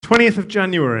20th of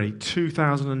January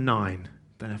 2009.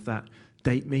 Don't know if that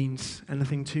date means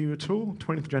anything to you at all.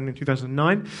 20th of January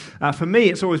 2009. For me,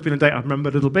 it's always been a date I've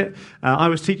remembered a little bit. I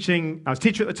was a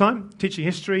teacher at the time, teaching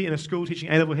history in a school, teaching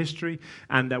A-level history,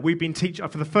 and we've been for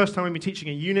the first time we've been teaching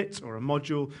a unit or a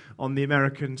module on the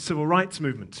American Civil Rights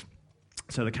Movement.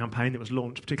 So the campaign that was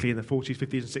launched particularly in the 40s,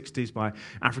 50s and 60s by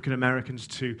African Americans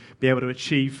to be able to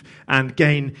achieve and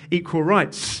gain equal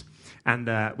rights. And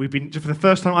for the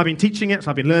first time I've been teaching it,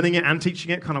 so I've been learning it and teaching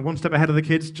it, kind of one step ahead of the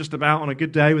kids, just about on a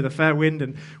good day with a fair wind.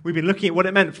 And we've been looking at what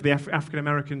it meant for the African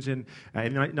Americans in the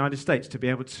United States to be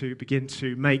able to begin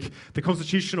to make the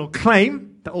constitutional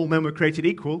claim that all men were created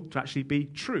equal to actually be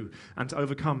true and to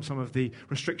overcome some of the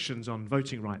restrictions on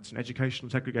voting rights and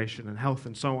educational segregation and health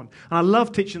and so on. And I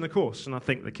love teaching the course, and I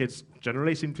think the kids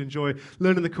generally seem to enjoy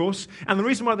learning the course. And the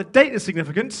reason why the date is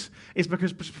significant is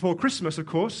because before Christmas, of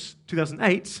course,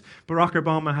 2008, Barack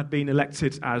Obama had been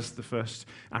elected as the first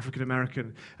African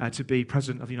American to be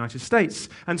president of the United States.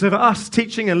 And so for us,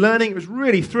 teaching and learning, it was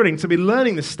really thrilling to be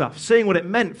learning this stuff, seeing what it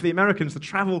meant for the Americans to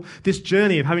travel this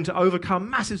journey of having to overcome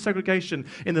massive segregation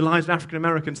in the lives of African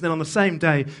Americans, and then on the same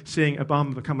day, seeing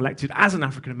Obama become elected as an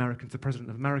African American to the President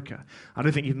of America. I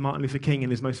don't think even Martin Luther King in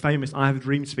his most famous I Have a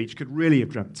Dream speech could really have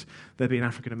dreamt there'd be an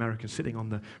African American sitting on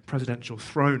the presidential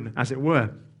throne, as it were.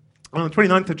 On the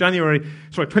 20th of January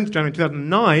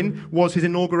 2009 was his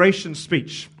inauguration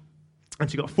speech. And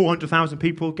so you got 400,000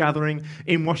 people gathering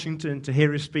in Washington to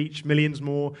hear his speech, millions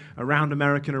more around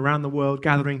America and around the world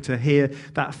gathering to hear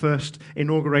that first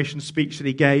inauguration speech that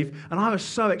he gave. And I was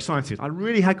so excited. I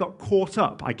really had got caught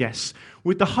up, I guess,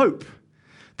 with the hope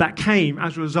that came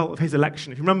as a result of his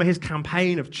election. If you remember his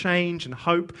campaign of change and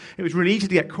hope, it was really easy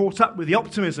to get caught up with the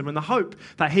optimism and the hope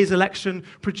that his election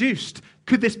produced.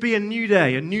 Could this be a new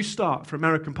day, a new start for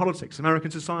American politics,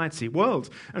 American society, world,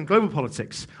 and global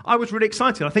politics? I was really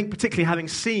excited, I think particularly having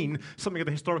seen something of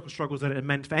the historical struggles that it had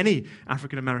meant for any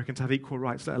African American to have equal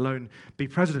rights, let alone be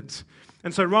president.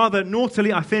 And so rather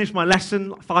naughtily, I finished my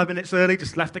lesson 5 minutes early,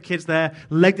 just left the kids there,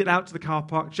 legged it out to the car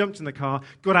park, jumped in the car,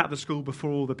 got out of the school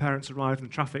before all the parents arrived and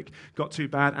the traffic got too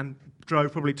bad, and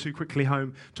drove probably too quickly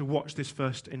home to watch this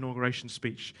first inauguration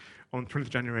speech on 20th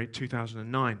January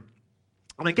 2009.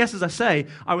 And I guess, as I say,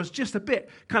 I was just a bit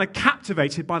kind of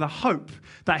captivated by the hope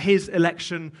that his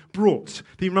election brought.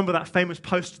 Do you remember that famous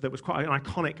poster that was quite an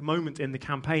iconic moment in the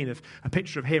campaign of a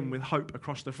picture of him with hope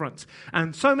across the front?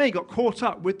 And so many got caught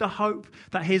up with the hope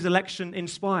that his election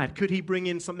inspired. Could he bring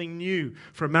in something new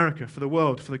for America, for the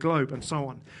world, for the globe, and so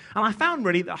on? And I found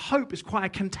really that hope is quite a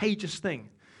contagious thing.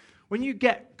 When you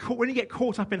get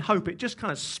caught up in hope, it just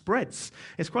kind of spreads.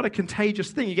 It's quite a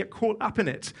contagious thing. You get caught up in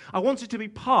it. I wanted to be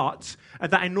part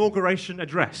of that inauguration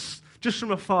address, just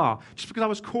from afar, just because I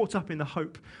was caught up in the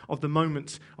hope of the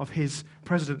moment of his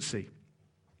presidency.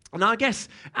 And I guess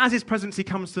as his presidency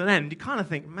comes to an end, you kind of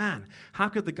think, man, how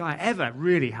could the guy ever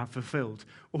really have fulfilled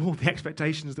all the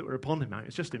expectations that were upon him?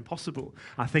 It's just impossible,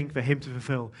 I think, for him to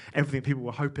fulfill everything people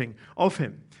were hoping of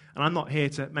him. And I'm not here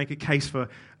to make a case for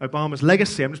Obama's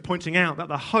legacy. I'm just pointing out that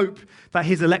the hope that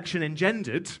his election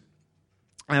engendered,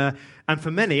 and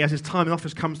for many, as his time in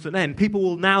office comes to an end, people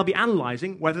will now be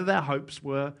analysing whether their hopes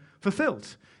were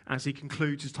fulfilled. As he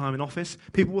concludes his time in office,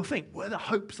 people will think, were the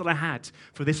hopes that I had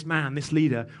for this man, this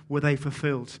leader, were they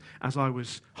fulfilled as I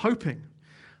was hoping?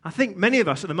 I think many of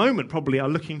us at the moment probably are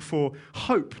looking for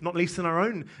hope, not least in our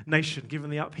own nation,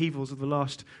 given the upheavals of the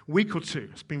last week or two.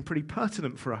 It's been pretty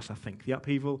pertinent for us, I think, the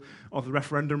upheaval of the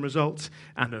referendum result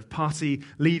and of party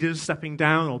leaders stepping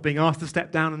down or being asked to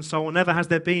step down and so on. Never has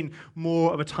there been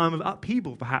more of a time of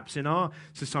upheaval, perhaps, in our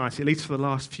society, at least for the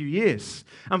last few years.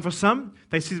 And for some,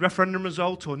 they see the referendum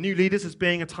result or new leaders as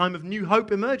being a time of new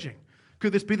hope emerging.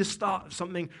 Could this be the start of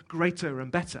something greater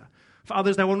and better? For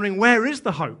others, they're wondering, where is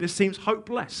the hope? This seems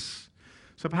hopeless.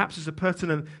 So perhaps it's a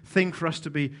pertinent thing for us to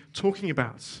be talking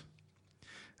about.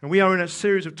 And we are in a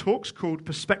series of talks called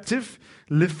Perspective,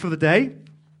 Live for the Day,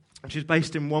 which is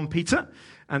based in 1 Peter.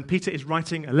 And Peter is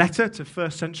writing a letter to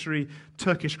first century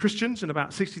Turkish Christians in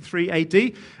about 63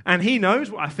 AD. And he knows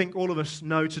what I think all of us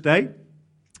know today,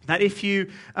 that if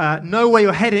you know where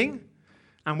you're heading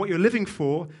and what you're living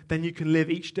for, then you can live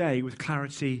each day with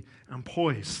clarity and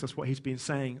poise. That's what he's been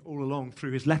saying all along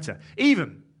through his letter,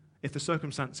 even if the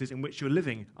circumstances in which you're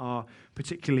living are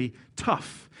particularly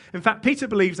tough. In fact, Peter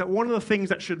believes that one of the things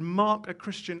that should mark a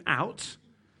Christian out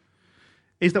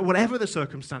is that whatever the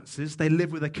circumstances, they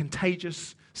live with a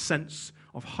contagious sense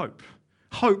of hope.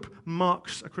 Hope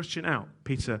marks a Christian out,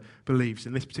 Peter believes,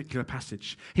 in this particular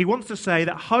passage. He wants to say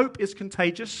that hope is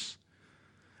contagious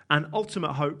and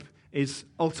ultimate hope is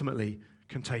ultimately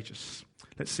contagious.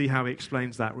 Let's see how he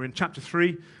explains that. We're in chapter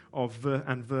 3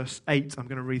 and verse 8. I'm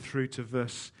going to read through to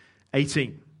verse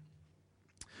 18.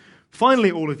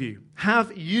 Finally, all of you,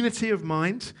 have unity of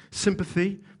mind,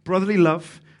 sympathy, brotherly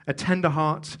love, a tender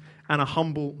heart, and a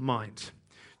humble mind.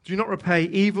 Do not repay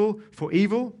evil for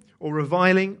evil or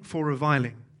reviling for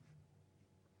reviling.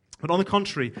 But on the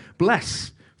contrary,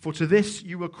 bless, for to this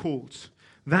you were called,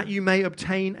 that you may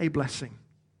obtain a blessing.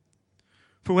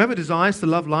 For whoever desires to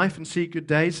love life and see good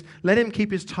days, let him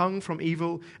keep his tongue from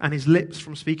evil and his lips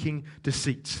from speaking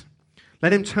deceit.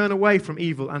 Let him turn away from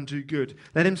evil and do good.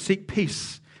 Let him seek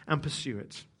peace and pursue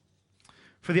it.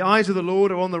 For the eyes of the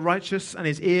Lord are on the righteous, and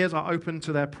his ears are open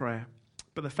to their prayer.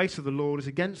 But the face of the Lord is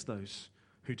against those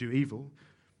who do evil.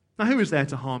 Now who is there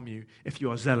to harm you if you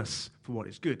are zealous for what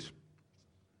is good?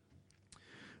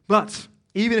 But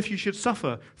even if you should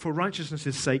suffer for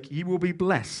righteousness' sake, you will be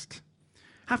blessed.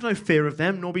 Have no fear of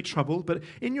them, nor be troubled, but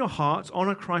in your hearts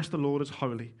honor Christ the Lord as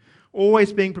holy,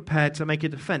 always being prepared to make a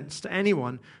defense to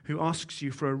anyone who asks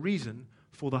you for a reason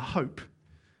for the hope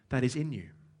that is in you.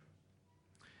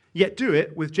 Yet do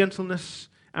it with gentleness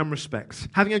and respect,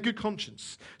 having a good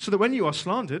conscience, so that when you are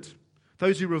slandered,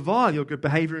 those who revile your good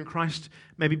behavior in Christ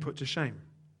may be put to shame.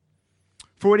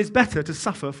 For it is better to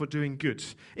suffer for doing good,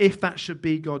 if that should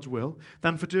be God's will,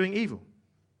 than for doing evil.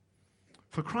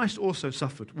 For Christ also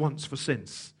suffered once for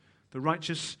sins, the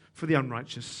righteous for the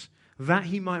unrighteous, that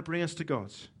he might bring us to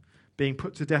God, being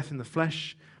put to death in the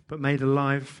flesh, but made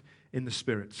alive in the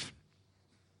Spirit.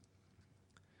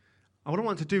 What I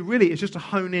want to do really is just to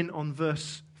hone in on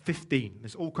verse 15.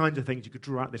 There's all kinds of things you could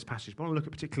draw out of this passage, but I want to look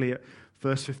at particularly at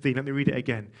verse 15. Let me read it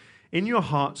again. In your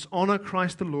hearts, honor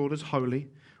Christ the Lord as holy,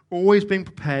 always being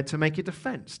prepared to make a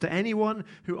defense to anyone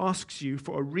who asks you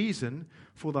for a reason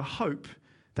for the hope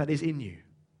that is in you,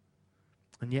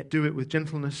 and yet do it with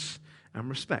gentleness and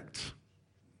respect.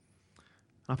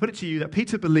 I put it to you that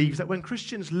Peter believes that when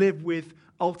Christians live with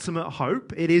ultimate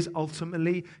hope, it is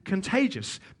ultimately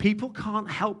contagious. People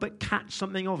can't help but catch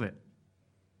something of it,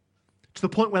 to the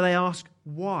point where they ask,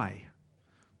 why?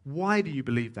 Why do you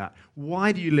believe that?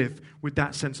 Why do you live with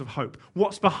that sense of hope?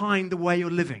 What's behind the way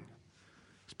you're living?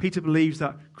 Peter believes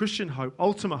that Christian hope,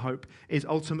 ultimate hope, is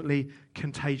ultimately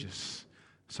contagious.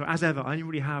 So as ever, I only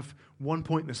really have one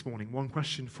point this morning, one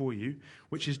question for you,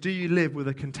 which is, do you live with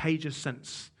a contagious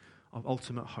sense of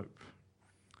ultimate hope?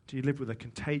 Do you live with a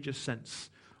contagious sense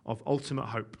of ultimate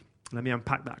hope? Let me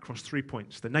unpack that across 3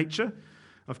 points. The nature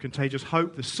of contagious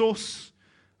hope, the source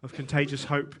of contagious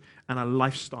hope, and a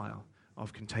lifestyle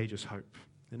of contagious hope.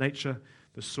 The nature,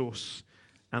 the source,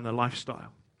 and the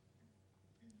lifestyle.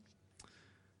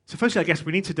 So firstly, I guess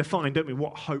we need to define, don't we,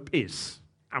 what hope is.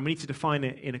 And we need to define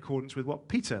it in accordance with what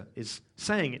Peter is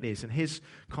saying it is in his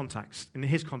context.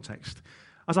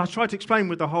 As I tried to explain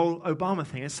with the whole Obama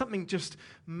thing, there's something just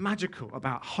magical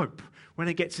about hope when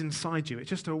it gets inside you. It's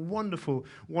just a wonderful,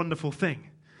 wonderful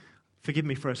thing. Forgive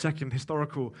me for a second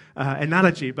historical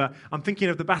analogy, but I'm thinking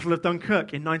of the Battle of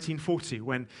Dunkirk in 1940,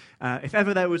 when if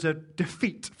ever there was a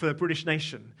defeat for the British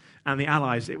nation and the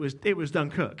Allies, it was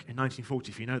Dunkirk in 1940,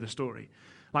 if you know the story.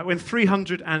 Like when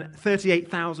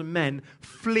 338,000 men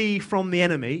flee from the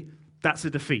enemy, that's a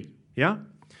defeat, yeah?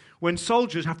 When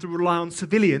soldiers have to rely on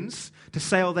civilians to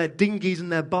sail their dinghies and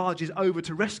their barges over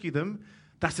to rescue them,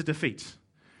 that's a defeat.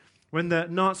 When the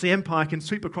Nazi Empire can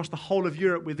sweep across the whole of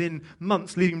Europe within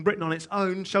months, leaving Britain on its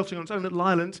own, sheltering on its own little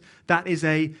island, that is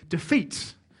a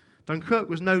defeat. Dunkirk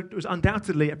was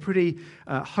undoubtedly a pretty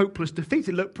hopeless defeat.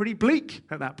 It looked pretty bleak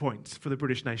at that point for the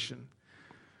British nation.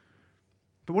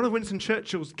 But one of Winston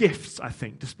Churchill's gifts, I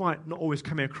think, despite not always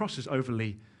coming across as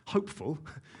overly hopeful,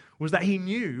 was that he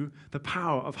knew the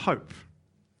power of hope.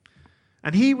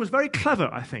 And he was very clever,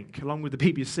 I think, along with the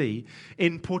BBC,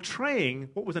 in portraying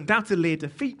what was undoubtedly a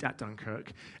defeat at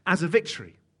Dunkirk as a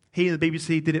victory. He and the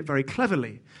BBC did it very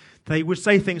cleverly. They would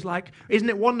say things like, "Isn't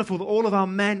it wonderful that all of our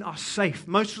men are safe?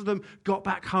 Most of them got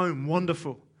back home.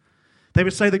 Wonderful." They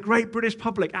would say the great British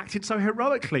public acted so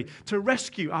heroically to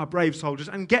rescue our brave soldiers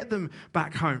and get them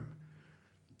back home.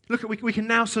 Look, we can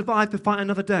now survive to fight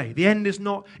another day. The end is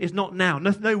not now.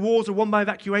 No wars are won by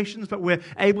evacuations, but we're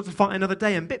able to fight another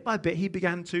day. And bit by bit, he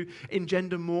began to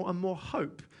engender more and more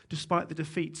hope, despite the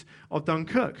defeat of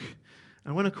Dunkirk.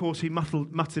 And when, of course, he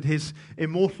muttered his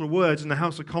immortal words in the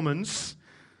House of Commons,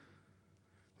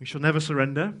 "We shall never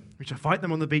surrender. We shall fight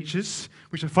them on the beaches.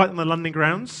 We shall fight them on the London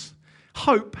grounds."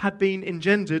 Hope had been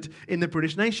engendered in the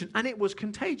British nation, and it was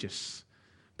contagious.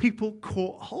 People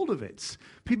caught hold of it.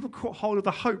 People caught hold of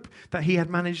the hope that he had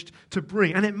managed to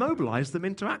bring, and it mobilized them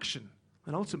into action.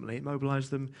 And ultimately, it mobilized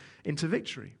them into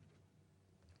victory.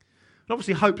 And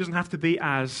obviously, hope doesn't have to be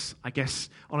as, I guess,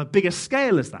 on a bigger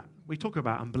scale as that. We talk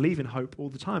about and believe in hope all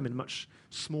the time in much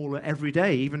smaller,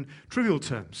 everyday, even trivial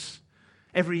terms.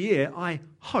 Every year, I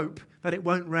hope that it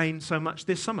won't rain so much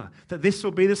this summer, that this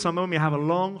will be the summer when we have a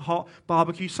long, hot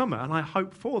barbecue summer, and I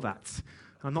hope for that.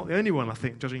 I'm not the only one, I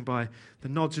think, judging by the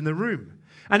nods in the room.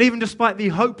 And even despite the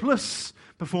hopeless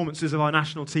performances of our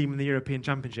national team in the European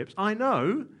Championships, I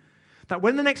know that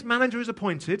when the next manager is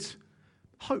appointed,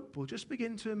 hope will just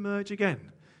begin to emerge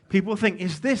again. People will think,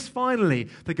 is this finally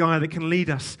the guy that can lead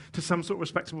us to some sort of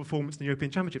respectable performance in the European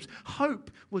Championships?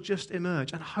 Hope will just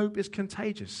emerge, and hope is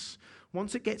contagious.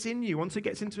 Once it gets in you, once it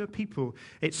gets into a people,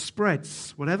 it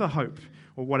spreads, whatever hope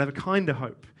or whatever kind of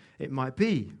hope it might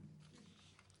be.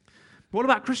 But what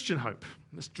about Christian hope?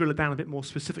 Let's drill it down a bit more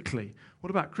specifically.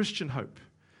 What about Christian hope?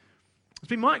 It's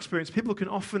been my experience, people can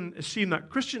often assume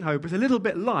that Christian hope is a little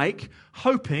bit like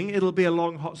hoping it'll be a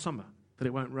long, hot summer, that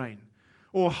it won't rain,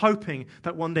 or hoping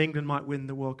that one day England might win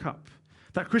the World Cup.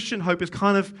 That Christian hope is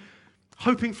kind of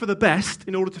hoping for the best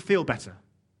in order to feel better.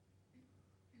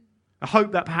 A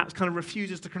hope that perhaps kind of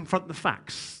refuses to confront the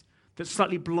facts, that's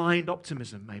slightly blind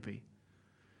optimism, maybe.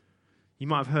 You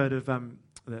might have heard of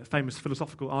the famous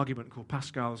philosophical argument called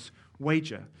Pascal's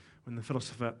wager, when the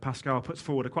philosopher Pascal puts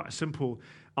forward quite a simple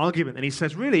argument, and he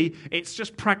says, really, it's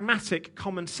just pragmatic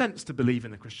common sense to believe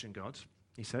in the Christian God,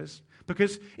 he says,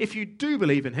 because if you do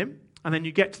believe in him, and then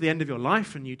you get to the end of your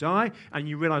life and you die, and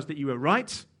you realize that you were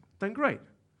right, then great.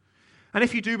 And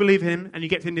if you do believe in him, and you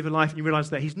get to the end of your life and you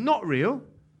realize that he's not real,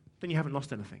 then you haven't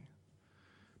lost anything.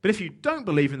 But if you don't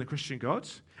believe in the Christian God,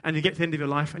 and you get to the end of your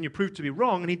life and you prove to be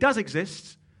wrong, and he does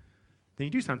exist, then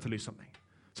you do stand to lose something.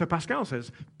 So Pascal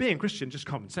says, being Christian, just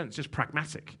common sense, just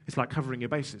pragmatic. It's like covering your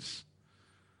bases.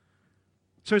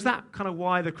 So is that kind of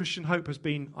why the Christian hope has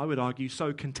been, I would argue,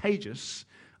 so contagious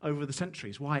over the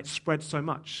centuries? Why it's spread so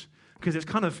much? Because it's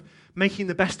kind of making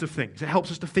the best of things. It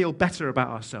helps us to feel better about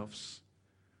ourselves.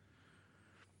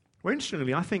 Well,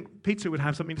 interestingly, I think Peter would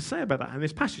have something to say about that in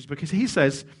this passage, because he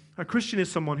says a Christian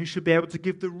is someone who should be able to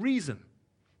give the reason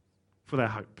for their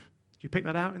hope. Do you pick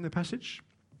that out in the passage?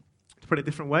 To put it a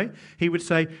different way, he would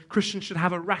say Christians should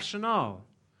have a rationale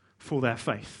for their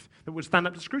faith that would stand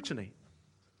up to scrutiny.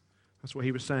 That's what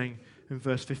he was saying in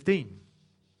verse 15.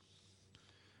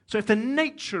 So if the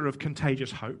nature of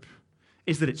contagious hope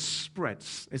is that it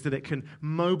spreads, is that it can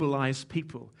mobilize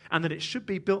people, and that it should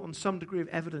be built on some degree of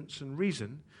evidence and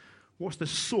reason, what's the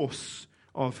source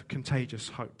of contagious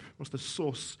hope? What's the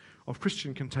source of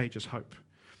Christian contagious hope?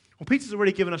 Well, Peter's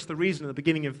already given us the reason at the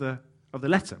beginning of the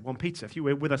letter, 1 Peter. If you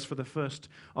were with us for the first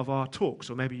of our talks,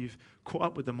 or maybe you've caught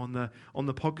up with them on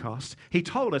the podcast, he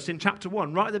told us in chapter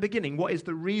 1, right at the beginning, what is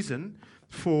the reason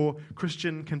for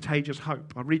Christian contagious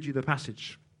hope. I'll read you the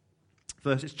passage.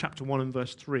 It's chapter 1 and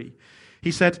verse 3. He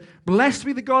said, "Blessed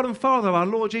be the God and Father of our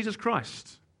Lord Jesus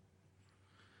Christ.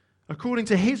 According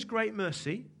to his great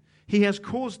mercy, he has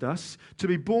caused us to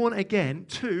be born again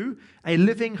to a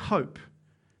living hope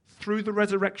through the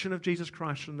resurrection of Jesus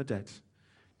Christ from the dead,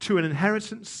 to an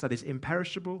inheritance that is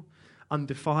imperishable,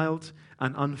 undefiled,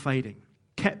 and unfading,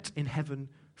 kept in heaven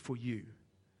for you."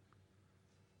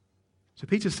 So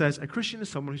Peter says a Christian is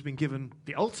someone who's been given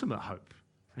the ultimate hope,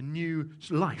 a new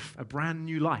life, a brand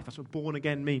new life. That's what born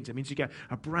again means. It means you get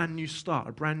a brand new start,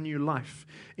 a brand new life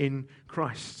in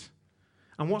Christ.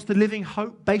 And what's the living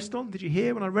hope based on? Did you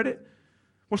hear when I read it?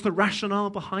 What's the rationale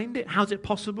behind it? How's it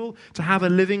possible to have a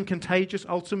living, contagious,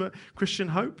 ultimate Christian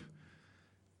hope?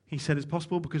 He said it's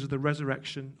possible because of the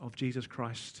resurrection of Jesus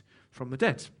Christ from the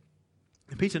dead.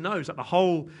 And Peter knows that the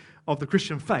whole of the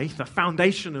Christian faith, the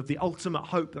foundation of the ultimate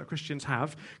hope that Christians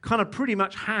have, kind of pretty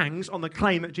much hangs on the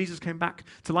claim that Jesus came back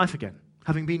to life again,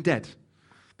 having been dead.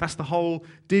 That's the whole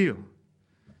deal.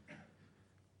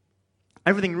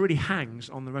 Everything really hangs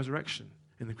on the resurrection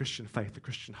in the Christian faith, the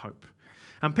Christian hope.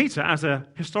 And Peter, as a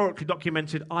historically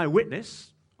documented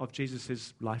eyewitness of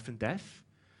Jesus' life and death,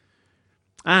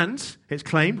 and it's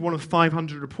claimed one of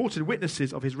 500 reported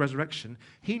witnesses of his resurrection,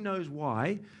 he knows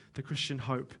why the Christian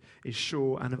hope is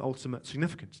sure and of ultimate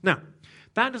significance. Now,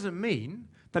 that doesn't mean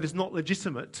that it's not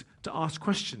legitimate to ask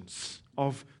questions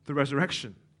of the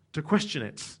resurrection, to question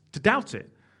it, to doubt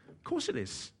it. Of course it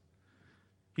is.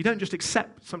 You don't just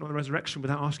accept something on the resurrection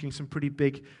without asking some pretty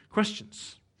big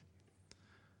questions.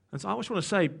 And so I just want to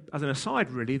say, as an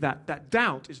aside really, that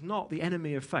doubt is not the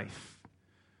enemy of faith.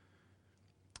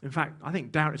 In fact, I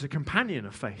think doubt is a companion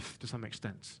of faith to some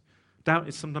extent. Doubt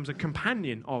is sometimes a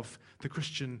companion of the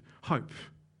Christian hope.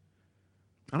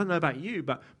 I don't know about you,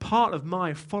 but part of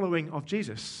my following of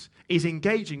Jesus is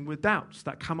engaging with doubts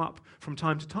that come up from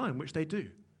time to time, which they do.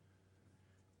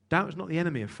 Doubt is not the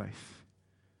enemy of faith.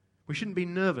 We shouldn't be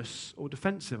nervous or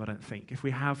defensive, I don't think, if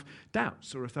we have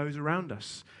doubts or if those around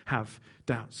us have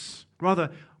doubts.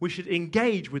 Rather, we should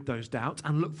engage with those doubts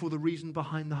and look for the reason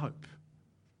behind the hope.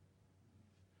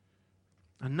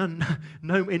 And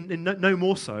no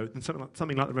more so than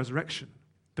something like the resurrection.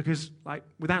 Because,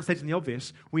 without stating the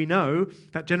obvious, we know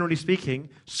that, generally speaking,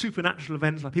 supernatural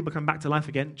events like people come back to life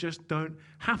again just don't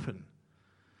happen.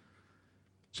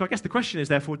 So I guess the question is,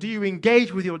 therefore, do you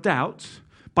engage with your doubt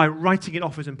by writing it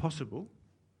off as impossible?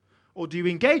 Or do you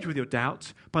engage with your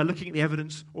doubt by looking at the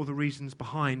evidence or the reasons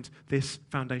behind this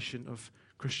foundation of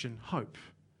Christian hope?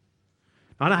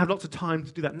 Now, I don't have lots of time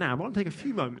to do that now, but I want to take a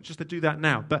few moments just to do that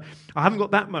now. But I haven't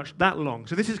got that long.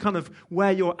 So this is kind of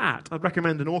where you're at. I'd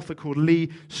recommend an author called Lee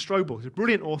Strobel. He's a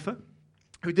brilliant author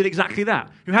who did exactly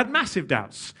that, who had massive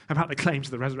doubts about the claims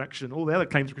of the resurrection, all the other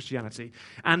claims of Christianity,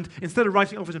 and instead of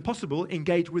writing it off as impossible,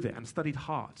 engaged with it and studied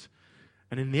hard.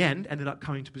 And in the end, ended up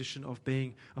coming to a position of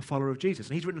being a follower of Jesus.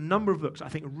 And he's written a number of books I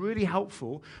think are really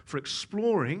helpful for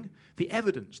exploring the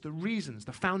evidence, the reasons,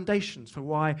 the foundations for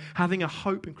why having a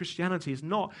hope in Christianity is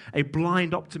not a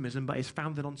blind optimism, but is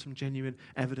founded on some genuine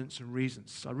evidence and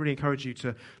reasons. So I really encourage you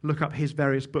to look up his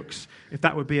various books if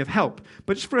that would be of help.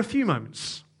 But just for a few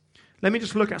moments, let me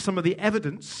just look at some of the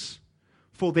evidence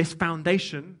for this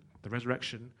foundation, the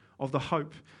resurrection, of the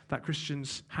hope that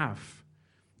Christians have.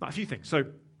 A few things. So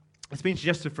it's been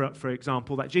suggested, for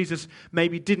example, that Jesus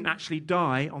maybe didn't actually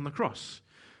die on the cross.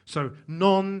 So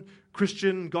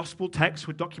non-Christian gospel texts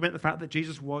would document the fact that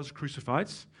Jesus was crucified,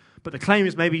 but the claim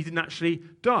is maybe he didn't actually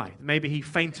die. Maybe he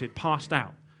fainted, passed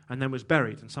out, and then was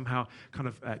buried, and somehow kind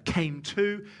of came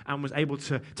to and was able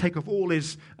to take off all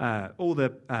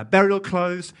the burial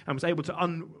clothes and was able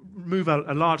to move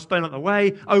a large stone out of the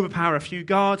way, overpower a few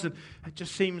guards, and it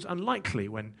just seems unlikely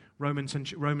when Roman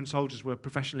soldiers were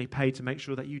professionally paid to make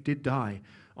sure that you did die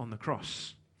on the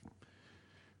cross.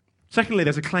 Secondly,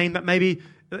 there's a claim that maybe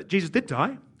Jesus did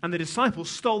die and the disciples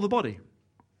stole the body.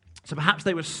 So perhaps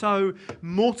they were so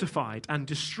mortified and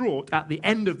distraught at the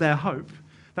end of their hope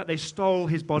that they stole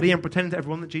his body and pretended to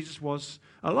everyone that Jesus was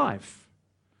alive.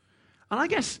 And I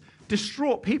guess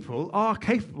distraught people are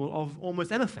capable of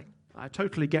almost anything. I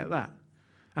totally get that.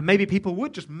 And maybe people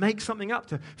would just make something up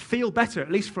to feel better,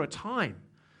 at least for a time.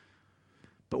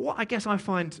 But what I guess I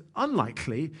find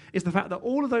unlikely is the fact that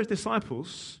all of those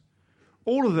disciples,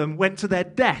 all of them went to their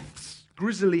deaths,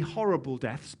 grisly, horrible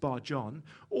deaths, bar John,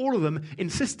 all of them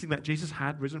insisting that Jesus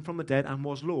had risen from the dead and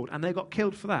was Lord, and they got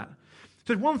killed for that.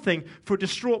 So it's one thing for a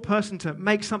distraught person to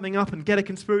make something up and get a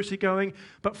conspiracy going,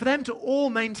 but for them to all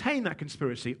maintain that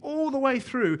conspiracy all the way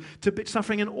through to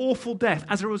suffering an awful death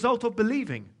as a result of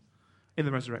believing in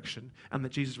the resurrection and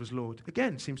that Jesus was Lord,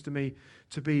 again, seems to me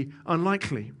to be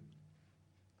unlikely.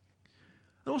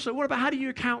 And also, what about how do you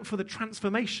account for the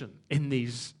transformation in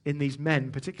these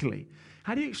men particularly?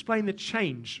 How do you explain the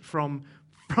change from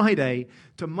Friday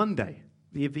to Monday,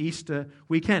 the Easter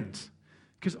weekend?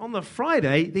 Because on the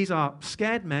Friday, these are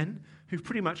scared men who've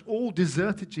pretty much all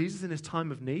deserted Jesus in his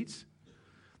time of need.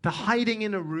 They're hiding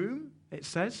in a room, it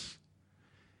says.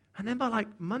 And then by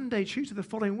Monday, Tuesday, the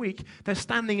following week, they're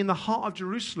standing in the heart of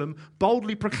Jerusalem,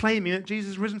 boldly proclaiming that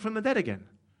Jesus is risen from the dead again.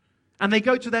 And they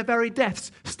go to their very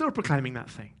deaths, still proclaiming that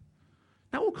thing.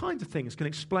 Now, all kinds of things can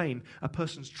explain a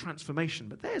person's transformation,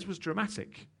 but theirs was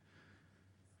dramatic.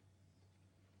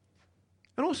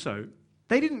 And also,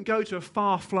 they didn't go to a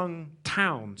far-flung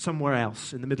town somewhere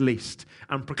else in the Middle East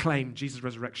and proclaim Jesus'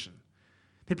 resurrection.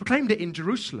 They proclaimed it in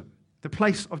Jerusalem, the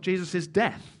place of Jesus'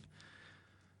 death.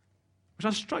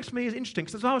 Which strikes me as interesting,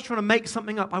 because as I was trying to make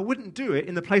something up, I wouldn't do it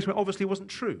in the place where it obviously wasn't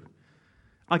true.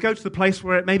 I go to the place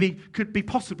where it maybe could be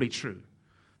possibly true.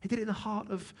 He did it in the heart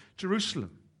of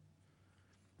Jerusalem.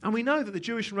 And we know that the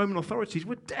Jewish and Roman authorities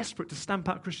were desperate to stamp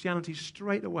out Christianity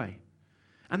straight away.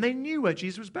 And they knew where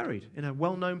Jesus was buried, in a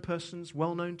well-known person's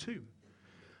well-known tomb.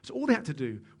 So all they had to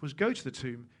do was go to the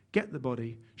tomb, get the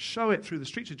body, show it through the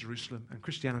streets of Jerusalem, and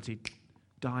Christianity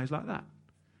dies like that.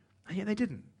 And yet they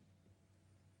didn't.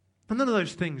 And none of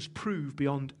those things prove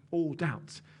beyond all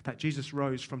doubt that Jesus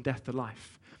rose from death to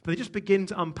life. But they just begin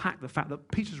to unpack the fact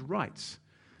that Peter's right.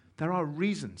 There are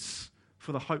reasons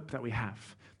for the hope that we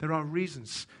have. There are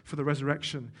reasons for the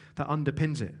resurrection that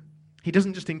underpins it. He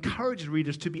doesn't just encourage his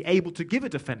readers to be able to give a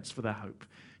defense for their hope.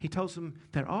 He tells them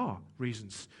there are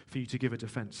reasons for you to give a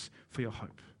defense for your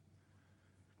hope.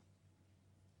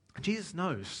 And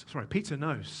Peter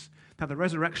knows that the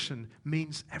resurrection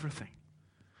means everything.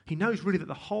 He knows really that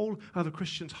the whole of the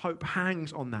Christian's hope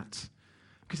hangs on that,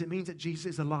 because it means that Jesus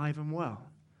is alive and well.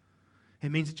 It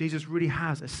means that Jesus really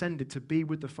has ascended to be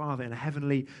with the Father in a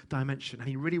heavenly dimension, and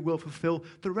he really will fulfill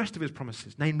the rest of his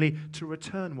promises, namely to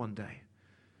return one day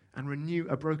and renew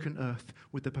a broken earth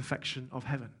with the perfection of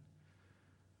heaven.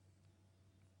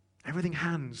 Everything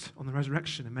hangs on the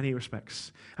resurrection in many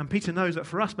respects. And Peter knows that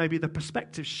for us, maybe the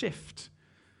perspective shift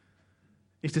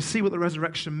is to see what the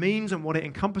resurrection means and what it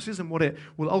encompasses and what it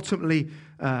will ultimately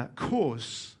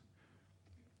cause.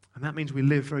 And that means we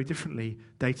live very differently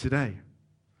day to day.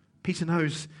 Peter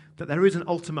knows that there is an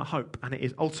ultimate hope, and it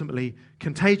is ultimately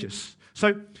contagious.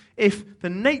 So if the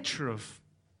nature of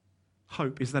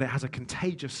hope is that it has a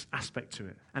contagious aspect to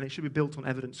it, and it should be built on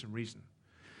evidence and reason,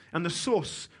 and the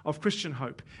source of Christian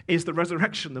hope is the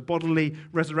resurrection, the bodily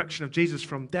resurrection of Jesus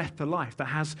from death to life that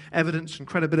has evidence and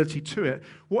credibility to it,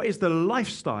 what is the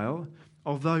lifestyle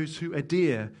of those who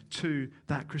adhere to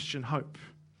that Christian hope?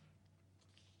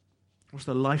 What's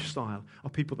the lifestyle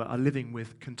of people that are living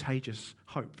with contagious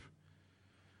hope?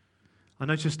 I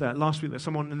noticed last week that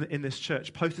someone in this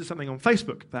church posted something on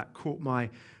Facebook that caught my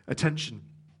attention.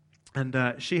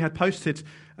 And she had posted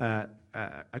a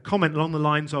comment along the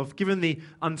lines of, given the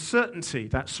uncertainty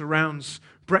that surrounds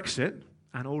Brexit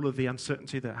and all of the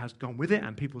uncertainty that has gone with it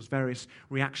and people's various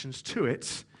reactions to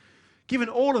it, given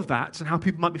all of that and how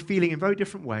people might be feeling in very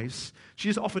different ways, she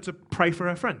just offered to pray for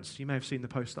her friends. You may have seen the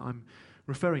post that I'm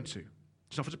referring to.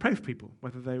 She offered to pray for people,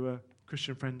 whether they were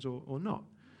Christian friends or not.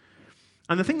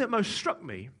 And the thing that most struck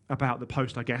me about the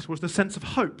post, I guess, was the sense of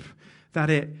hope that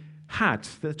it had,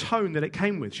 the tone that it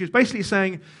came with. She was basically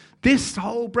saying, this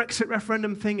whole Brexit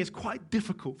referendum thing is quite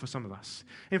difficult for some of us.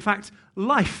 In fact,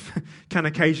 life can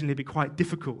occasionally be quite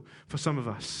difficult for some of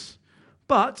us.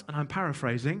 But, and I'm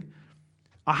paraphrasing,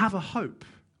 I have a hope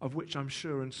of which I'm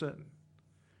sure and certain.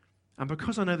 And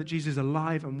because I know that Jesus is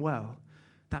alive and well,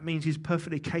 that means he's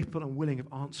perfectly capable and willing of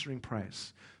answering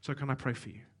prayers. So can I pray for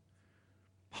you?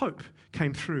 Hope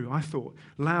came through, I thought,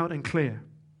 loud and clear.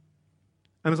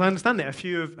 And as I understand it, a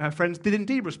few of her friends did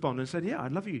indeed respond and said, yeah,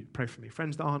 I'd love you to pray for me.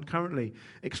 Friends that aren't currently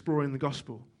exploring the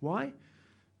gospel. Why?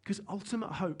 Because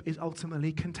ultimate hope is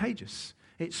ultimately contagious.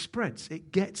 It spreads.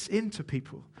 It gets into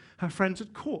people. Her friends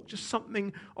had caught just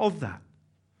something of that.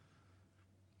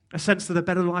 A sense that a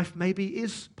better life maybe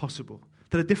is possible.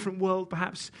 That a different world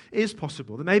perhaps is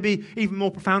possible. That maybe even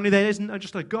more profoundly there isn't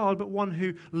just a God, but one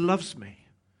who loves me.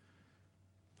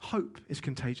 Hope is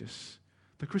contagious.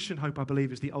 The Christian hope, I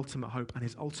believe, is the ultimate hope and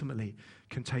is ultimately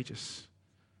contagious.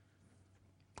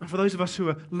 And for those of us who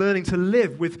are learning to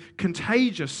live with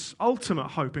contagious, ultimate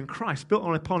hope in Christ, built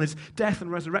upon his death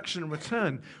and resurrection and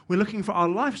return, we're looking for our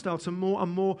lifestyle to more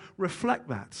and more reflect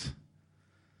that.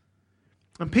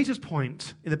 And Peter's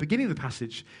point in the beginning of the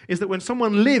passage is that when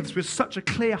someone lives with such a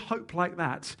clear hope like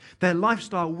that, their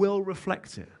lifestyle will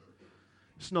reflect it.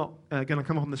 It's not going to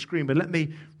come up on the screen, but let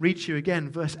me read to you again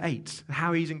verse 8,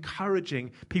 how he's encouraging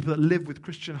people that live with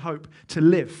Christian hope to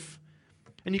live.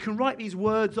 And you can write these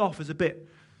words off as a bit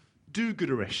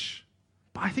do-gooderish,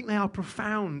 but I think they are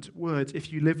profound words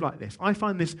if you live like this. I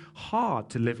find this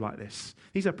hard to live like this.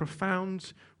 These are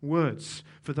profound words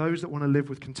for those that want to live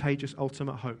with contagious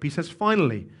ultimate hope. He says,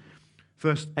 finally,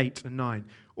 verse 8 and 9,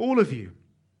 all of you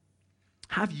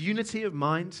have unity of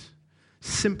mind,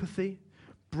 sympathy,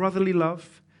 brotherly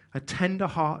love, a tender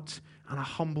heart, and a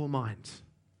humble mind.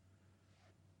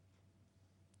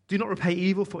 Do not repay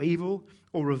evil for evil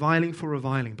or reviling for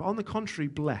reviling, but on the contrary,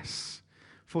 bless.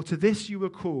 For to this you were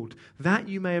called, that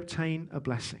you may obtain a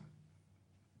blessing.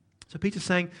 So Peter's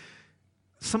saying,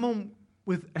 someone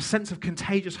with a sense of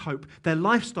contagious hope, their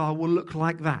lifestyle will look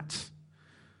like that.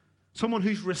 Someone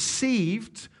who's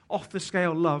received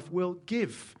off-the-scale love will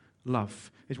give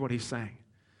love, is what he's saying.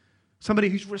 Somebody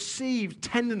who's received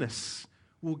tenderness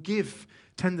will give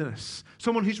tenderness.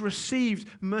 Someone who's received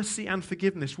mercy and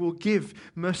forgiveness will give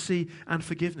mercy and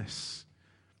forgiveness.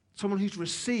 Someone who's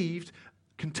received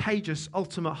contagious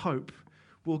ultimate hope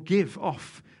will give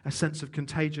off a sense of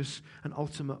contagious and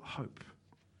ultimate hope.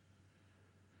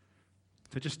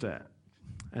 So just an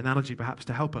analogy perhaps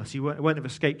to help us. It won't have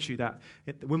escaped you that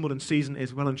the Wimbledon season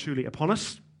is well and truly upon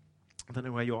us. I don't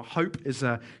know where your hope is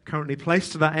currently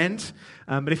placed to that end.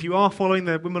 But if you are following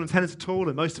the Wimbledon tennis at all,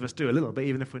 and most of us do a little bit,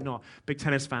 even if we're not big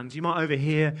tennis fans, you might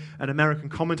overhear an American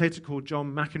commentator called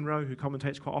John McEnroe, who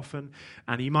commentates quite often.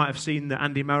 And you might have seen that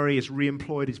Andy Murray has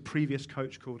re-employed his previous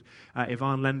coach called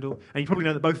Ivan Lendl. And you probably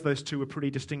know that both of those two were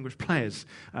pretty distinguished players,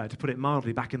 to put it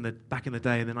mildly, back in the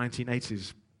day in the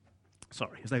 1980s.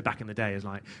 Sorry, as though back in the day is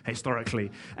like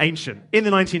historically ancient. In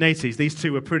the 1980s, these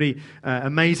two were pretty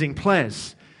amazing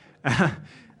players.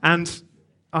 And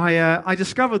I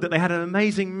discovered that they had an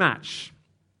amazing match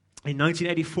in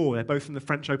 1984. They're both in the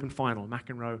French Open final,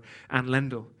 McEnroe and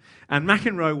Lendl. And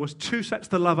McEnroe was 2 sets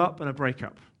to love up and a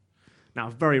breakup. Now,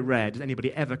 very rare does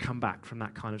anybody ever come back from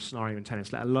that kind of scenario in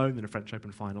tennis, let alone in a French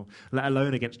Open final, let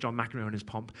alone against John McEnroe and his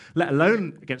pomp, let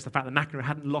alone against the fact that McEnroe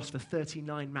hadn't lost for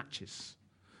 39 matches.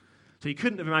 So you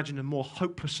couldn't have imagined a more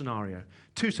hopeless scenario.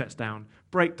 2 sets down,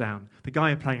 breakdown. The guy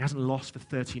you're playing hasn't lost for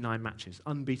 39 matches.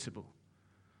 Unbeatable.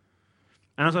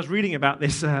 And as I was reading about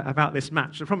this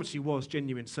match, I promise you was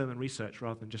genuine sermon research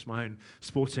rather than just my own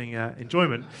sporting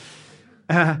enjoyment.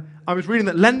 I was reading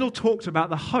that Lendl talked about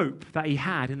the hope that he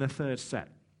had in the 3rd set.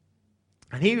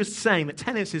 And he was saying that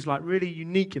tennis is like really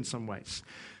unique in some ways.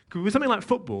 Because with something like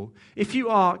football, if you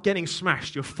are getting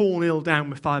smashed, you're 4-0 down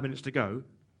with 5 minutes to go,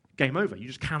 game over. You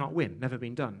just cannot win. Never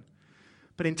been done.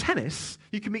 But in tennis,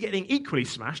 you can be getting equally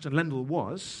smashed, and Lendl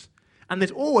was, and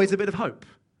there's always a bit of hope.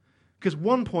 Because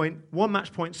one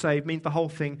match point save means the whole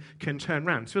thing can turn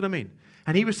round. See what I mean?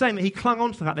 And he was saying that he clung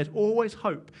on to the fact there's always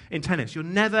hope in tennis. You're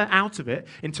never out of it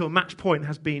until match point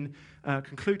has been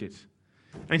concluded.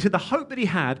 And he said the hope that he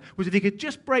had was if he could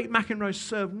just break McEnroe's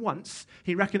serve once,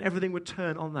 he reckoned everything would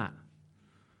turn on that.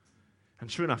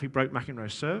 And sure enough, he broke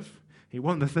McEnroe's serve. He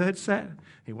won the 3rd set.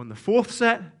 He won the 4th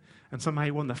set. And somehow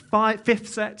he won the 5th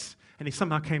set. And he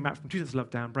somehow came back from 2 sets love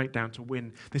down, breakdown to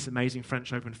win this amazing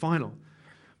French Open final.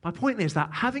 My point is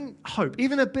that having hope,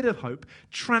 even a bit of hope,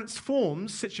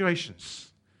 transforms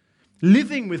situations.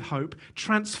 Living with hope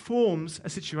transforms a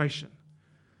situation.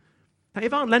 Now,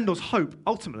 Ivan Lendl's hope,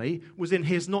 ultimately, was in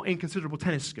his not inconsiderable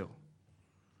tennis skill.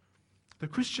 The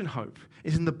Christian hope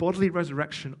is in the bodily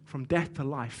resurrection from death to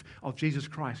life of Jesus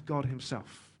Christ, God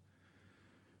himself.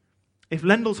 If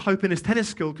Lendl's hope in his tennis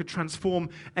skill could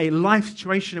transform a life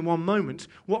situation in one moment,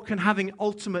 what can having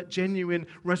ultimate, genuine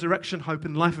resurrection hope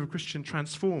in the life of a Christian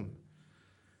transform?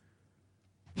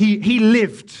 He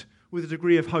lived with a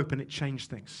degree of hope and it changed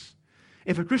things.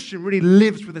 If a Christian really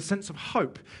lives with a sense of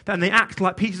hope, then they act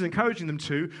like Peter's encouraging them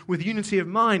to, with unity of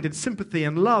mind and sympathy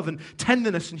and love and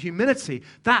tenderness and humility,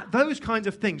 those kinds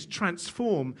of things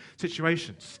transform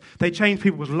situations. They change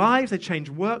people's lives, they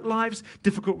change work lives,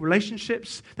 difficult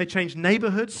relationships, they change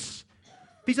neighborhoods.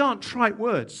 These aren't trite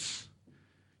words.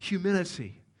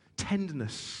 Humility,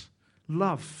 tenderness,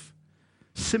 love,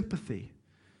 sympathy,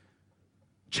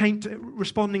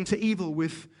 responding to evil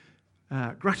with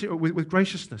gratitude, with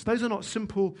graciousness. Those are not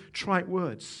simple, trite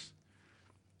words.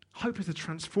 Hope is a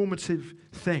transformative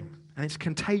thing, and it's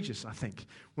contagious, I think,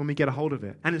 when we get a hold of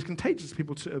it. And it's contagious to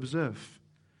people to observe.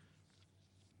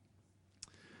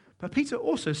 But Peter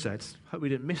also said, hope we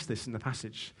didn't miss this in the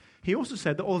passage, he also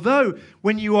said that although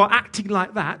when you are acting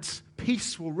like that,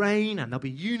 peace will reign and there'll be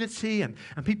unity and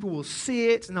people will see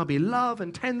it and there'll be love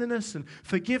and tenderness and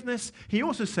forgiveness, he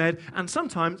also said, and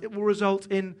sometimes it will result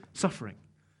in suffering.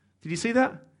 Did you see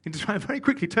that? He just very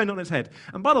quickly turned it on its head.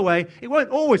 And by the way, it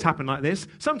won't always happen like this.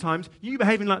 Sometimes you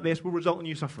behaving like this will result in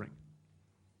you suffering.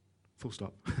 Full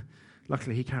stop.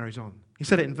 Luckily, he carries on. He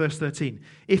said it in verse 13,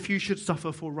 if you should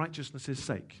suffer for righteousness'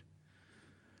 sake.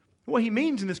 What he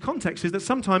means in this context is that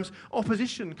sometimes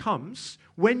opposition comes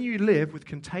when you live with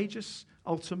contagious,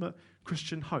 ultimate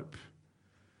Christian hope.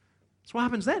 So what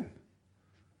happens then?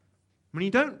 When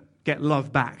you don't get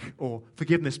love back, or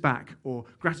forgiveness back, or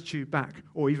gratitude back,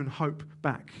 or even hope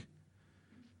back.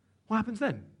 What happens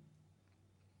then?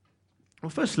 Well,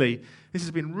 firstly, this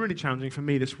has been really challenging for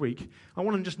me this week. I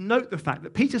want to just note the fact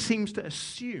that Peter seems to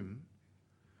assume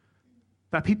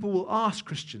that people will ask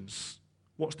Christians,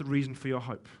 what's the reason for your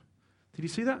hope? Did you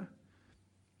see that?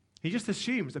 He just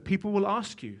assumes that people will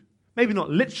ask you, maybe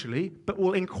not literally, but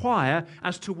will inquire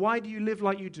as to why do you live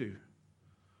like you do?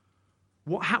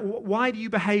 Why do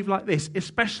you behave like this,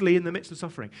 especially in the midst of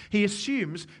suffering? He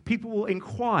assumes people will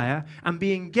inquire and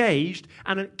be engaged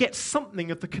and get something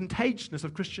of the contagiousness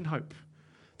of Christian hope.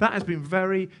 That has been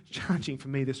very challenging for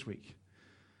me this week.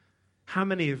 How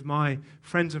many of my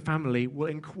friends and family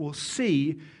will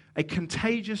see a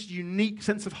contagious, unique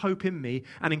sense of hope in me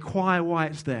and inquire why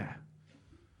it's there?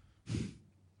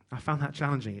 I found that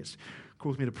challenging. It's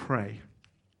caused me to pray.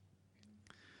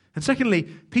 And secondly,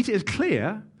 Peter is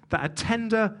clear that a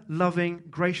tender, loving,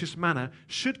 gracious manner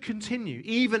should continue,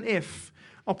 even if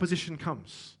opposition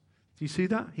comes. Do you see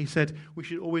that? He said we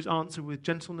should always answer with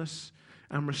gentleness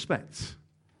and respect.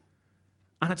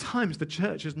 And at times, the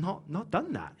church has not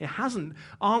done that. It hasn't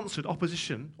answered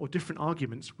opposition or different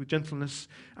arguments with gentleness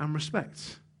and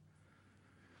respect.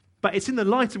 But it's in the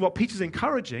light of what Peter's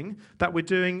encouraging that we're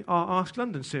doing our Ask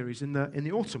London series in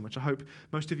the autumn, which I hope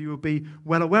most of you will be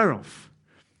well aware of.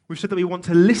 We've said that we want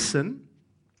to listen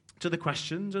to the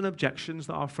questions and objections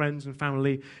that our friends and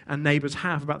family and neighbours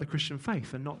have about the Christian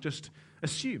faith and not just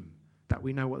assume that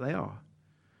we know what they are.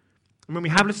 And when we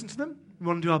have listened to them, we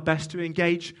want to do our best to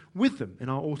engage with them in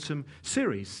our autumn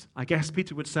series. I guess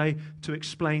Peter would say to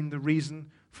explain the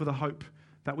reason for the hope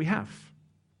that we have.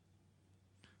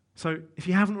 So if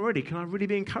you haven't already, can I really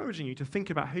be encouraging you to think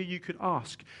about who you could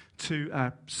ask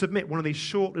to submit one of these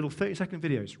short little 30-second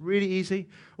videos. Really easy.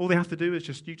 All they have to do is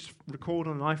you just record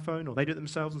on an iPhone, or they do it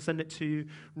themselves and send it to you.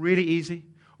 Really easy.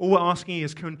 All we're asking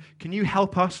is, can you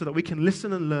help us so that we can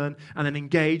listen and learn and then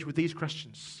engage with these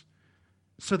questions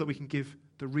so that we can give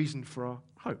the reason for our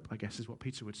hope, I guess is what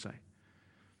Peter would say.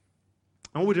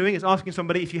 And what we're doing is asking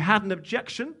somebody, if you had an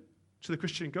objection to the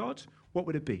Christian God, what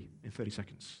would it be in 30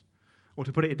 seconds? Or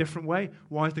to put it a different way,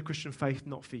 why is the Christian faith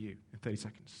not for you in 30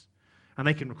 seconds? And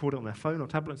they can record it on their phone or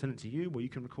tablet and send it to you, or you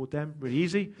can record them. Really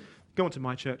easy. Go onto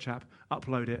My Church app,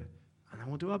 upload it, and then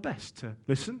we'll do our best to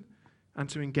listen and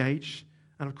to engage,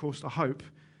 and of course, I hope,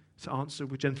 to answer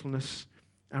with gentleness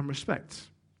and respect.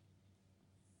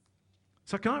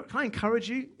 So can I encourage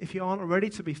you, if you aren't already,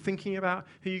 to be thinking about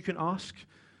who you can ask,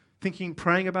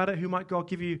 praying about it, who might God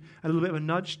give you a little bit of a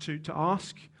nudge to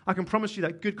ask. I can promise you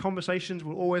that good conversations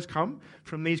will always come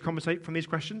from these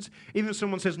questions. Even if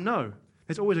someone says no,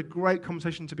 there's always a great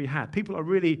conversation to be had. People are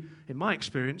really, in my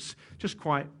experience, just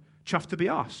quite chuffed to be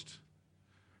asked.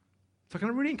 So can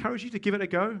I really encourage you to give it a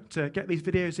go, to get these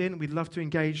videos in. We'd love to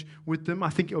engage with them. I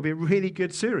think it will be a really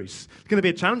good series. It's going to be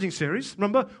a challenging series.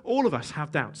 Remember, all of us have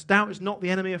doubts. Doubt is not the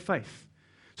enemy of faith.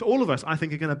 So all of us, I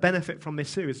think, are going to benefit from this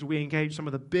series as we engage some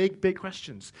of the big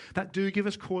questions that do give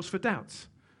us cause for doubt.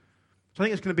 So I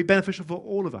think it's going to be beneficial for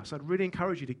all of us. I'd really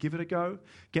encourage you to give it a go,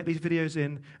 get these videos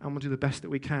in, and we'll do the best that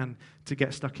we can to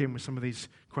get stuck in with some of these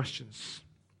questions.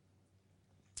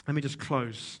 Let me just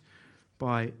close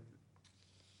by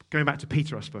going back to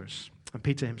Peter, I suppose, and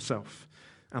Peter himself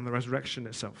and the resurrection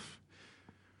itself.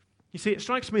 You see, it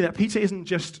strikes me that Peter isn't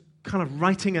just kind of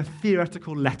writing a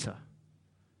theoretical letter.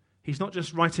 He's not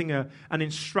just writing an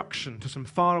instruction to some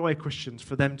faraway Christians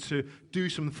for them to do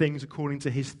some things according to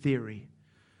his theory.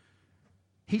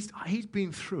 He's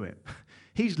been through it.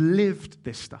 He's lived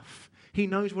this stuff. He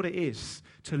knows what it is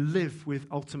to live with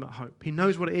ultimate hope. He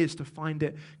knows what it is to find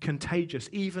it contagious,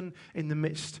 even in the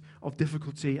midst of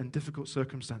difficulty and difficult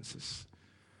circumstances.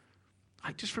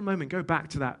 Just for a moment, go back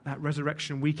to that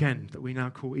resurrection weekend that we now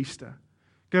call Easter.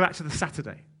 Go back to the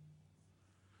Saturday.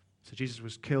 So Jesus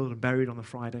was killed and buried on the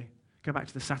Friday. Go back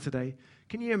to the Saturday.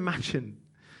 Can you imagine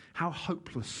how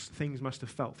hopeless things must have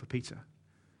felt for Peter?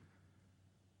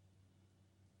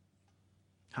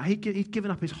 He'd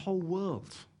given up his whole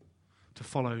world to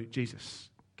follow Jesus,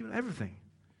 given everything.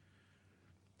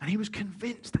 And he was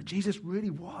convinced that Jesus really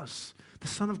was the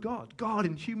Son of God, God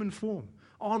in human form,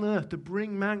 on earth to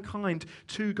bring mankind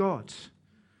to God.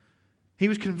 He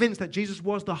was convinced that Jesus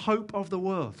was the hope of the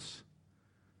world.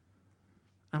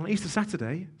 And on Easter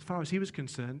Saturday, as far as he was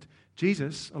concerned,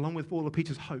 Jesus, along with all of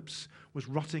Peter's hopes, was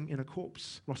rotting in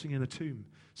a tomb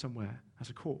somewhere as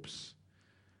a corpse.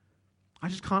 I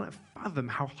just can't fathom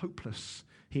how hopeless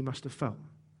he must have felt.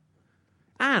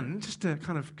 And just to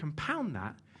kind of compound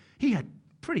that, he had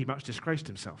pretty much disgraced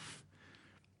himself.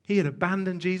 He had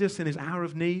abandoned Jesus in his hour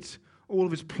of need. All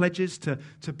of his pledges to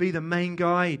be the main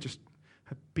guy just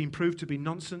had been proved to be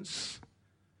nonsense.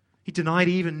 He denied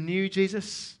he even knew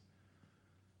Jesus.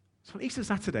 So on Easter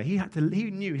Saturday, he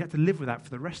knew he had to live with that for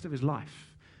the rest of his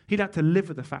life. He'd had to live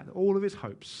with the fact that all of his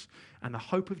hopes and the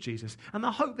hope of Jesus and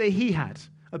the hope that he had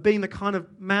of being the kind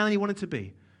of man he wanted to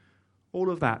be,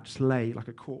 all of that just lay like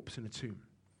a corpse in a tomb.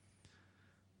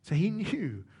 So he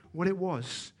knew what it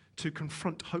was to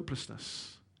confront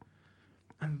hopelessness.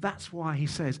 And that's why he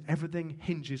says everything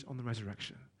hinges on the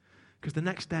resurrection. Because the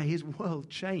next day, his world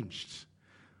changed.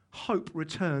 Hope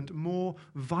returned more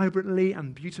vibrantly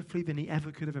and beautifully than he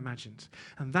ever could have imagined.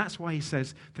 And that's why he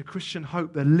says the Christian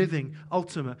hope, the living,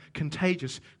 ultimate,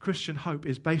 contagious Christian hope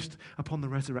is based upon the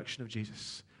resurrection of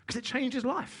Jesus. Because it changed his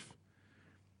life.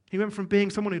 He went from being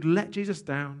someone who'd let Jesus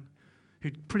down,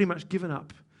 who'd pretty much given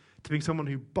up, to being someone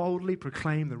who boldly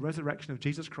proclaimed the resurrection of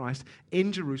Jesus Christ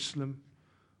in Jerusalem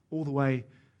all the way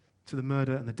to the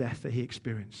murder and the death that he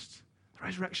experienced. The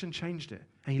resurrection changed it,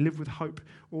 and he lived with hope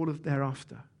all of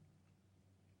thereafter.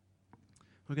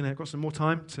 We've got some more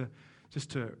time to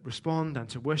respond and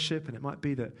to worship, and it might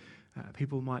be that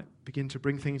people might begin to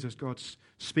bring things as God's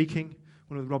speaking.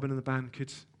 One of Robin and the band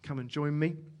could come and join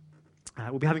me.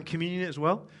 We'll be having communion as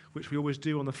well, which we always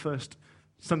do on the first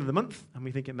Sunday of the month, and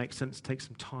we think it makes sense to take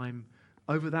some time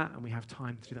over that, and we have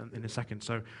time to do that in a second.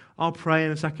 So I'll pray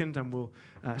in a second, and we'll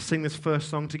sing this first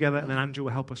song together, and then Andrew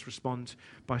will help us respond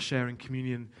by sharing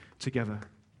communion together.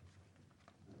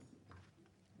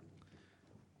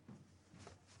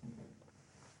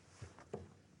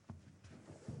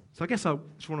 So I guess I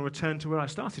just want to return to where I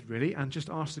started, really, and just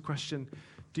ask the question,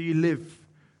 do you live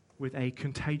with a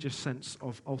contagious sense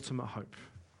of ultimate hope?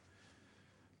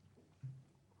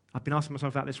 I've been asking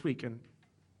myself that this week, and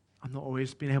I'm not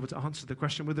always being able to answer the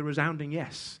question with a resounding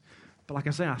yes. But like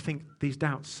I say, I think these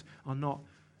doubts are not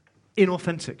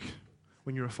inauthentic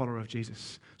when you're a follower of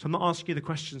Jesus. So I'm not asking you the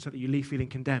question so that you leave feeling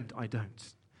condemned. I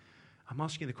don't. I'm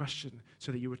asking you the question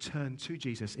so that you return to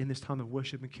Jesus in this time of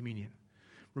worship and communion.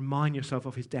 Remind yourself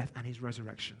of his death and his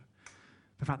resurrection.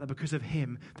 The fact that because of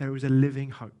him, there is a living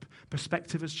hope.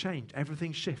 Perspective has changed.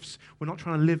 Everything shifts. We're not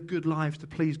trying to live good lives to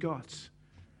please God.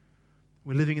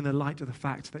 We're living in the light of the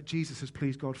fact that Jesus has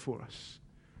pleased God for us.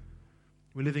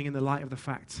 We're living in the light of the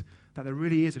fact that there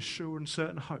really is a sure and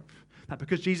certain hope. That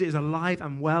because Jesus is alive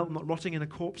and well, not rotting in a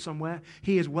corpse somewhere,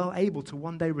 he is well able to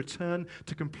one day return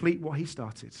to complete what he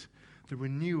started. The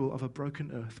renewal of a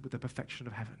broken earth with the perfection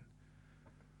of heaven.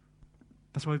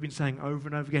 That's why we've been saying over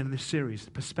and over again in this series,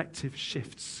 perspective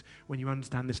shifts when you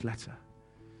understand this letter.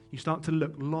 You start to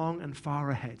look long and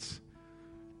far ahead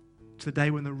to the day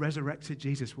when the resurrected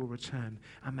Jesus will return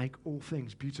and make all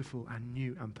things beautiful and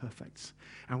new and perfect.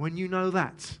 And when you know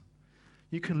that,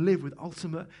 you can live with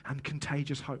ultimate and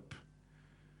contagious hope.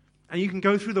 And you can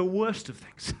go through the worst of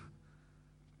things.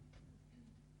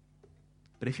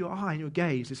 But if your eye and your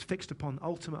gaze is fixed upon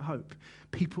ultimate hope,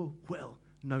 people will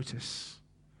notice.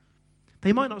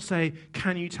 They might not say,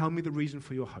 "Can you tell me the reason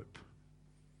for your hope?"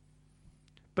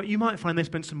 But you might find they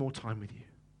spend some more time with you.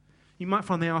 You might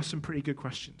find they ask some pretty good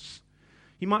questions.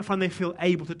 You might find they feel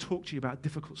able to talk to you about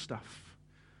difficult stuff.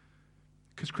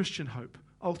 Because Christian hope,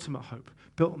 ultimate hope,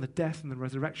 built on the death and the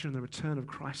resurrection and the return of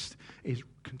Christ, is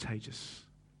contagious.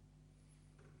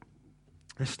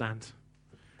 Let's stand.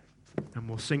 And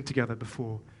we'll sing together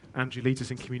before Andrew leads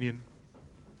us in communion.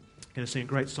 I'm going to sing a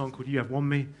great song called You Have Won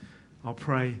Me. I'll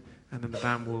pray, and then the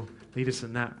band will lead us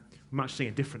in that. We might sing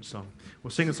a different song.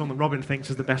 We'll sing a song that Robin thinks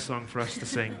is the best song for us to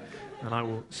sing, and I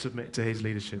will submit to his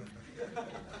leadership.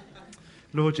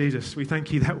 Lord Jesus, we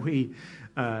thank you that we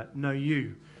know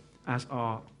you as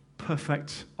our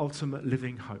perfect, ultimate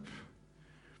living hope.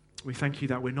 We thank you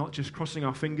that we're not just crossing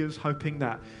our fingers, hoping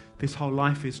that this whole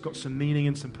life has got some meaning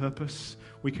and some purpose.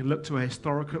 We can look to a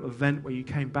historical event where you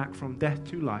came back from death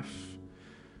to life.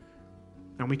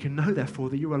 And we can know, therefore,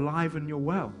 that you're alive and you're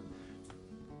well.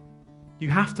 You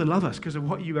have to love us because of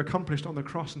what you accomplished on the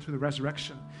cross and through the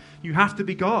resurrection. You have to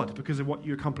be God because of what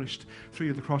you accomplished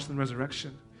through the cross and the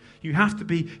resurrection. You have to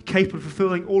be capable of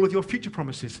fulfilling all of your future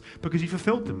promises because you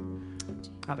fulfilled them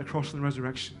at the cross and the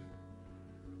resurrection.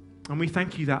 And we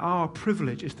thank you that our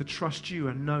privilege is to trust you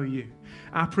and know you.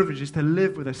 Our privilege is to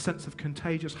live with a sense of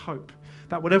contagious hope.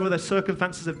 That whatever the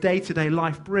circumstances of day-to-day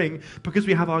life bring, because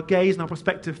we have our gaze and our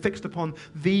perspective fixed upon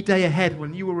the day ahead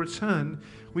when you will return,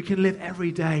 we can live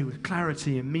every day with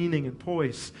clarity and meaning and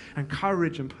poise and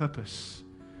courage and purpose.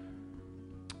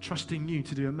 Trusting you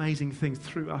to do amazing things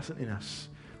through us and in us.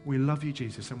 We love you,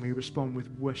 Jesus, and we respond with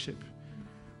worship.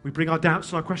 We bring our doubts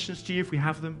and our questions to you if we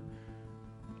have them.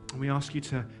 And we ask you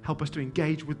to help us to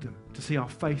engage with them, to see our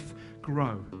faith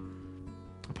grow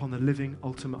upon the living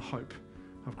ultimate hope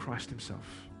of Christ himself.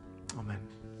 Amen.